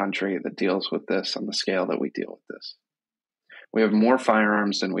no other country that deals with this on the scale that we deal with this. We have more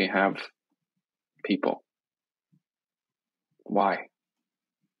firearms than we have people. Why?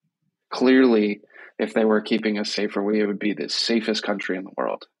 Clearly, if they were keeping us safer, we would be the safest country in the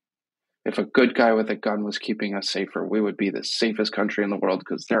world. If a good guy with a gun was keeping us safer, we would be the safest country in the world,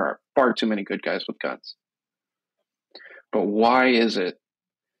 because there are far too many good guys with guns. But why is it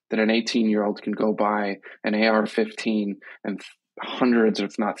that an 18-year-old can go buy an AR-15 and hundreds,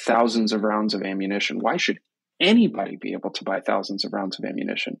 if not thousands, of rounds of ammunition? Why should anybody be able to buy thousands of rounds of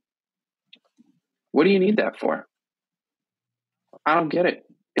ammunition? What do you need that for? I don't get it.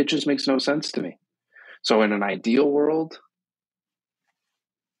 It just makes no sense to me. So in an ideal world,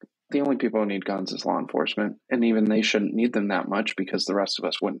 the only people who need guns is law enforcement, and even they shouldn't need them that much, because the rest of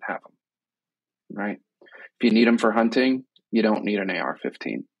us wouldn't have them, right? If you need them for hunting, you don't need an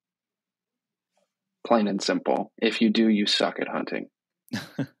AR-15. Plain and simple. If you do, you suck at hunting.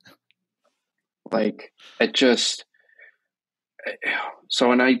 Like, it just...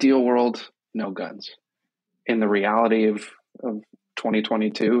 So an ideal world, no guns. In the reality of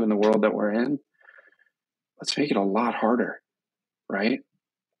 2022, in the world that we're in, let's make it a lot harder, right?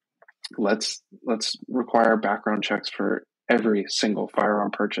 Let's require background checks for every single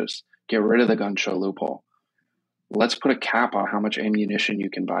firearm purchase. Get rid of the gun show loophole. Let's put a cap on how much ammunition you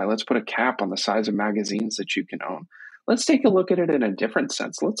can buy. Let's put a cap on the size of magazines that you can own. Let's take a look at it in a different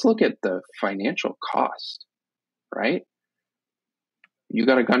sense. Let's look at the financial cost, right? You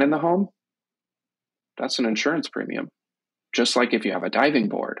got a gun in the home? That's an insurance premium. Just like if you have a diving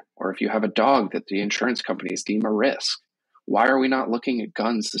board or if you have a dog that the insurance companies deem a risk. Why are we not looking at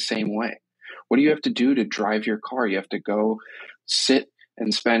guns the same way? What do you have to do to drive your car? You have to go sit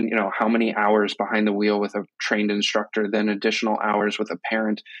and spend, how many hours behind the wheel with a trained instructor, then additional hours with a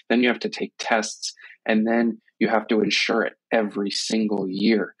parent. Then you have to take tests, and then you have to insure it every single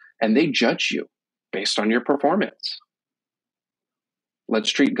year. And they judge you based on your performance.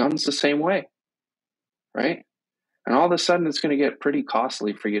 Let's treat guns the same way, right? And all of a sudden, it's going to get pretty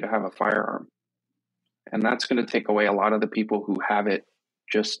costly for you to have a firearm. And that's going to take away a lot of the people who have it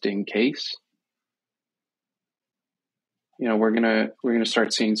just in case. We're gonna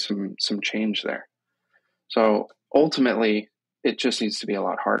start seeing some change there. So ultimately, it just needs to be a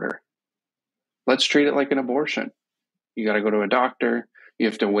lot harder. Let's treat it like an abortion. You got to go to a doctor. You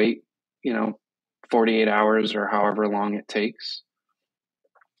have to wait, 48 hours or however long it takes.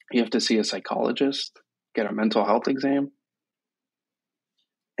 You have to see a psychologist, get a mental health exam,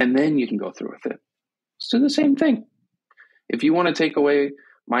 and then you can go through with it. Let's do the same thing. If you want to take away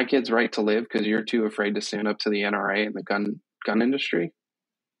my kid's right to live because you're too afraid to stand up to the NRA and the gun industry,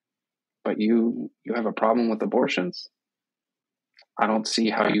 but you have a problem with abortions, I don't see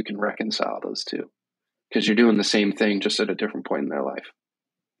how you can reconcile those two, because you're doing the same thing just at a different point in their life.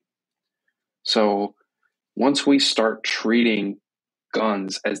 So once we start treating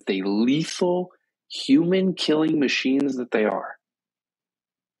guns as the lethal human killing machines that they are,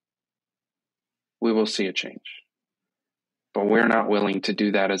 we will see a change. But we're not willing to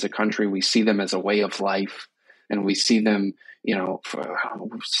do that as a country. We see them as a way of life, and we see them,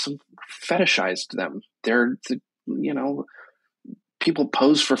 fetishized them. They're, people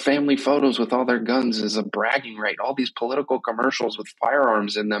pose for family photos with all their guns as a bragging right. All these political commercials with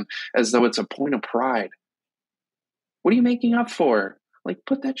firearms in them as though it's a point of pride. What are you making up for? Like,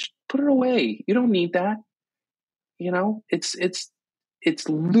 put it away. You don't need that. It's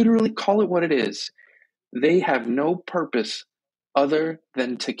literally, call it what it is. They have no purpose other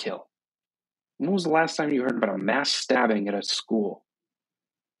than to kill. When was the last time you heard about a mass stabbing at a school?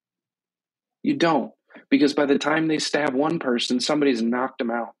 You don't, because by the time they stab one person, somebody's knocked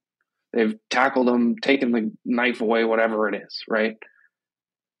them out. They've tackled them, taken the knife away, whatever it is, right?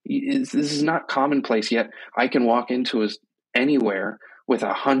 This is not commonplace yet. I can walk into anywhere with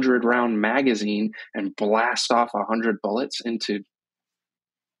 100-round magazine and blast off 100 bullets into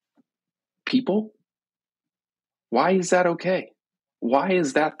people. Why is that okay? Why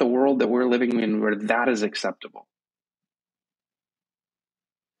is that the world that we're living in where that is acceptable?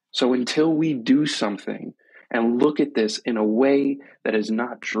 So until we do something and look at this in a way that is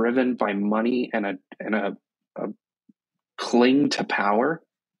not driven by money and a cling to power,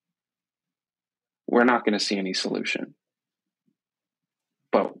 we're not going to see any solution.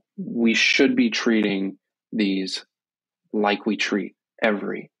 But we should be treating these like we treat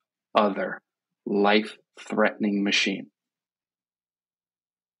every other life-threatening machine.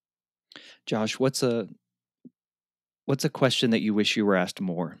 Josh, what's a question that you wish you were asked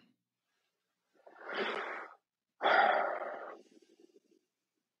more?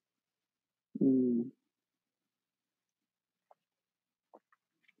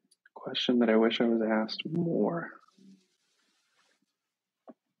 Question that I wish I was asked more.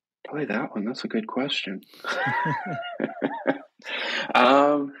 Probably that one. That's a good question.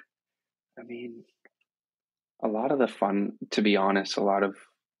 A lot of the fun, to be honest, a lot of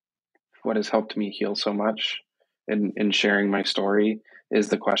what has helped me heal so much in sharing my story is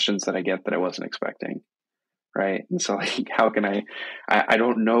the questions that I get that I wasn't expecting. Right. And so how can I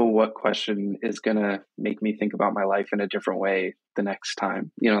don't know what question is going to make me think about my life in a different way the next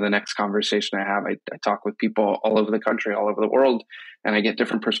time. The next conversation I have, I talk with people all over the country, all over the world, and I get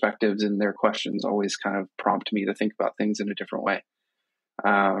different perspectives, and their questions always kind of prompt me to think about things in a different way.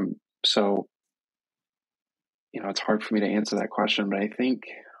 So, it's hard for me to answer that question, but I think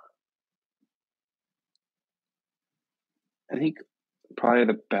probably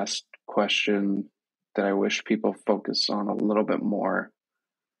the best question that I wish people focus on a little bit more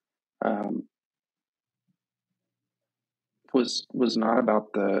was not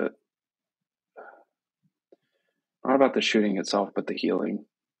about the shooting itself, but the healing,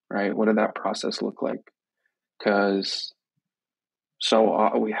 right? What did that process look like? Because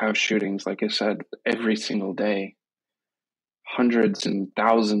we have shootings, like I said, every single day. Hundreds and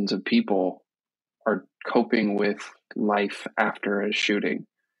thousands of people are coping with life after a shooting.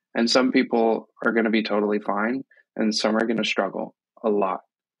 And some people are going to be totally fine. and some are going to struggle a lot.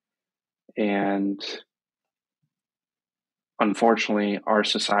 And unfortunately, our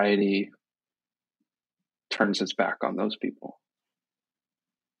society turns its back on those people,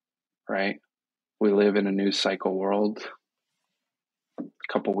 right? We live in a news cycle world. A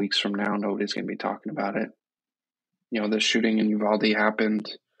couple weeks from now, nobody's going to be talking about it. The shooting in Uvalde happened,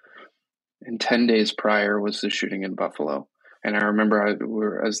 and 10 days prior was the shooting in Buffalo. And I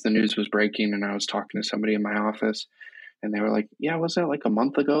remember as the news was breaking and I was talking to somebody in my office, and they were like, yeah, wasn't it like a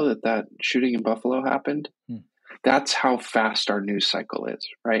month ago that shooting in Buffalo happened? That's how fast our news cycle is,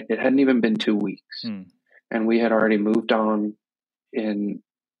 right? It hadn't even been 2 weeks. And we had already moved on in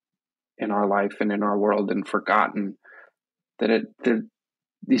our life and in our world and forgotten that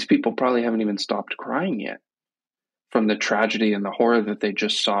these people probably haven't even stopped crying yet from the tragedy and the horror that they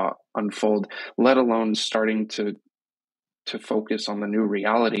just saw unfold, let alone starting to focus on the new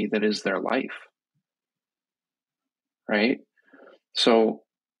reality that is their life, right? So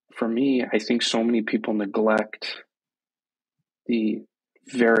for me, I think so many people neglect the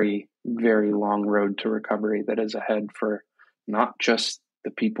very, very long road to recovery that is ahead for not just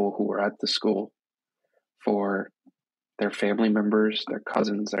the people who were at the school, for their family members, their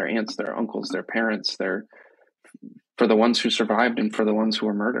cousins, their aunts, their uncles, their parents, for the ones who survived and for the ones who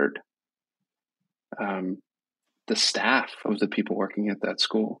were murdered. The staff of the people working at that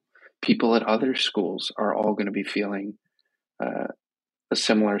school, people at other schools are all going to be feeling a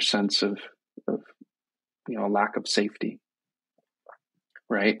similar sense of lack of safety,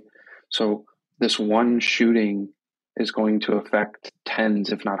 right? So this one shooting is going to affect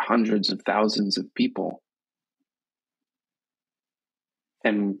tens, if not hundreds of thousands of people.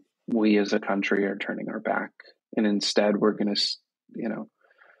 And we as a country are turning our back. And instead we're going to,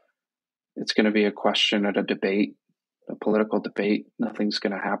 it's going to be a question at a debate, a political debate. Nothing's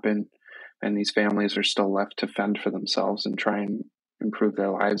going to happen. And these families are still left to fend for themselves and try and improve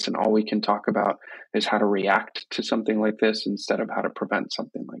their lives. And all we can talk about is how to react to something like this instead of how to prevent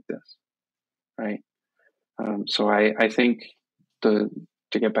something like this. Right. So I think to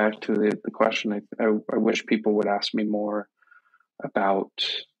get back to the question, I wish people would ask me more about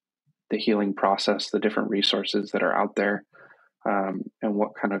the healing process, the different resources that are out there, and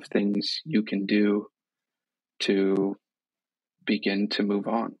what kind of things you can do to begin to move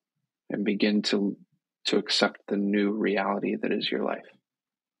on and begin to accept the new reality that is your life.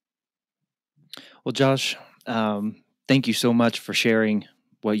 Well, Josh, thank you so much for sharing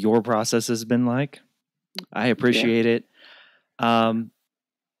what your process has been like. I appreciate it.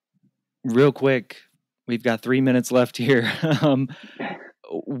 Real quick, we've got 3 minutes left here.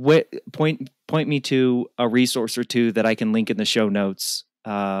 Point me to a resource or two that I can link in the show notes,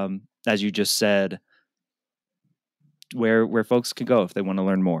 as you just said, where folks can go if they want to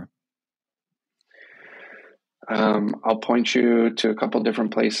learn more. I'll point you to a couple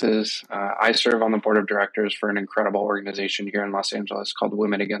different places. I serve on the board of directors for an incredible organization here in Los Angeles called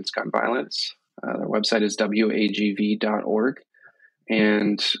Women Against Gun Violence. Their website is wagv.org.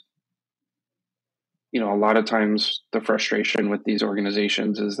 And, a lot of times the frustration with these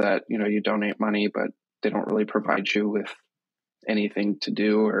organizations is that, you donate money, but they don't really provide you with anything to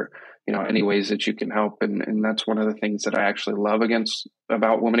do or, any ways that you can help. And that's one of the things that I actually love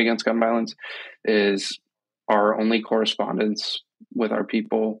about Women Against Gun Violence is our only correspondence with our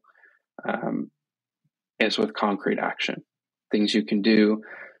people is with concrete action, things you can do,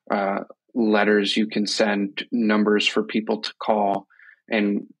 letters you can send, numbers for people to call.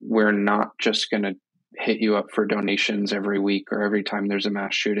 And we're not just going to hit you up for donations every week or every time there's a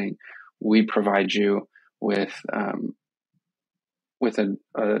mass shooting. We provide you with a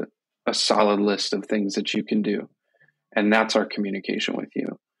solid list of things that you can do. And that's our communication with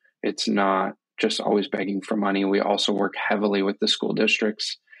you. It's not just always begging for money. We also work heavily with the school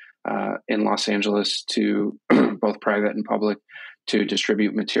districts in Los Angeles, to both private and public, to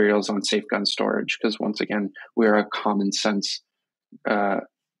distribute materials on safe gun storage. Because once again, we're a common sense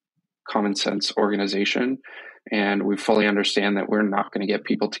organization, and we fully understand that we're not going to get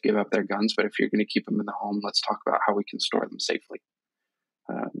people to give up their guns. But if you're going to keep them in the home, let's talk about how we can store them safely.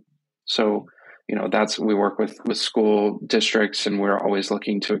 So we work with school districts, and we're always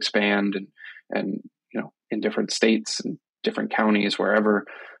looking to expand and in different states and different counties, wherever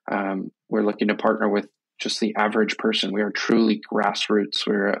we're looking to partner with just the average person. We are truly grassroots.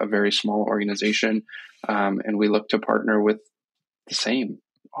 We're a very small organization, and we look to partner with the same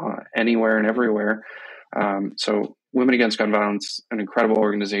anywhere and everywhere. So Women Against Gun Violence, an incredible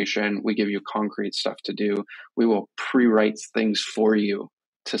organization. We give you concrete stuff to do. We will pre-write things for you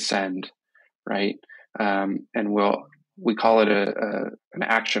to send, right? And we call it an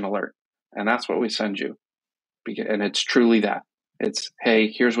action alert, and that's what we send you. And it's truly that. It's,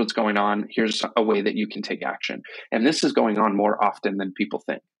 hey, here's what's going on. Here's a way that you can take action. And this is going on more often than people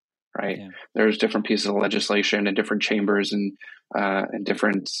think, right? Yeah. There's different pieces of legislation and different chambers and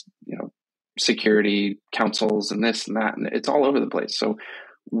different, security councils and this and that. And it's all over the place. So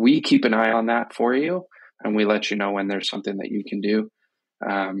we keep an eye on that for you, and we let you know when there's something that you can do.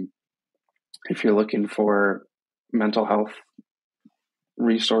 If you're looking for mental health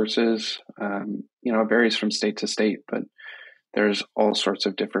resources, it varies from state to state, but there's all sorts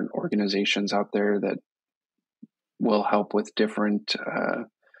of different organizations out there that will help with different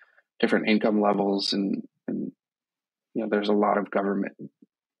income levels, and there's a lot of government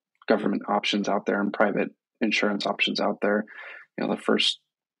options out there and private insurance options out there. The first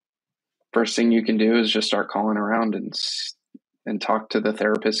thing you can do is just start calling around and talk to the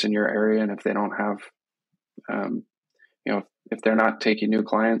therapists in your area, and if they don't have, if they're not taking new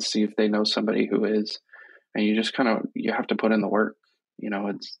clients, see if they know somebody who is. And you just you have to put in the work.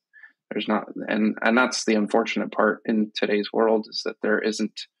 There's not, and that's the unfortunate part in today's world, is that there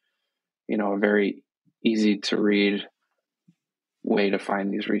isn't, a very easy to read way to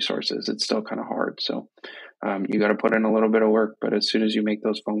find these resources. It's still kind of hard. So you got to put in a little bit of work, but as soon as you make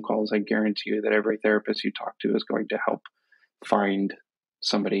those phone calls, I guarantee you that every therapist you talk to is going to help find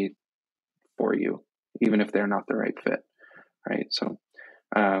somebody for you, even if they're not the right fit. Right. So,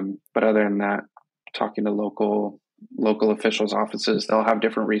 but other than that, talking to local officials' offices, they'll have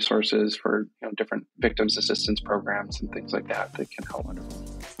different resources for different victims assistance programs and things like that can help. Wonderful.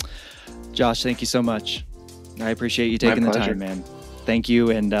 Josh, thank you so much. I appreciate you taking the time, man. Thank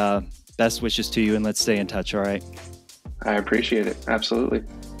you, and best wishes to you, and let's stay in touch. All right. I appreciate it. Absolutely.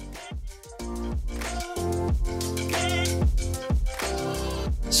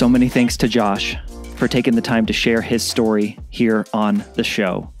 So many thanks to Josh for taking the time to share his story here on the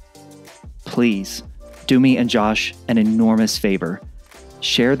show. Please do me and Josh an enormous favor.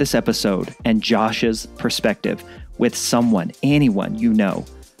 Share this episode and Josh's perspective with someone, anyone you know,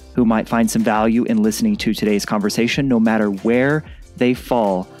 who might find some value in listening to today's conversation, no matter where they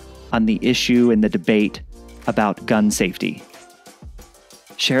fall on the issue and the debate about gun safety.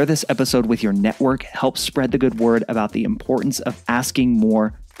 Share this episode with your network. Help spread the good word about the importance of asking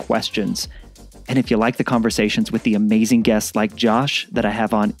more questions. And if you like the conversations with the amazing guests like Josh that I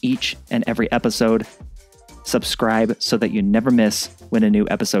have on each and every episode, subscribe so that you never miss when a new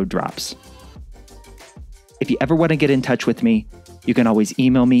episode drops. If you ever want to get in touch with me, you can always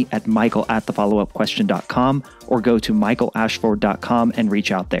email me at michael@thefollowupquestion.com or go to michaelashford.com and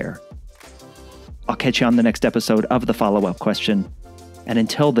reach out there. I'll catch you on the next episode of The Follow-Up Question. And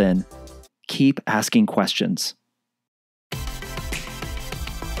until then, keep asking questions.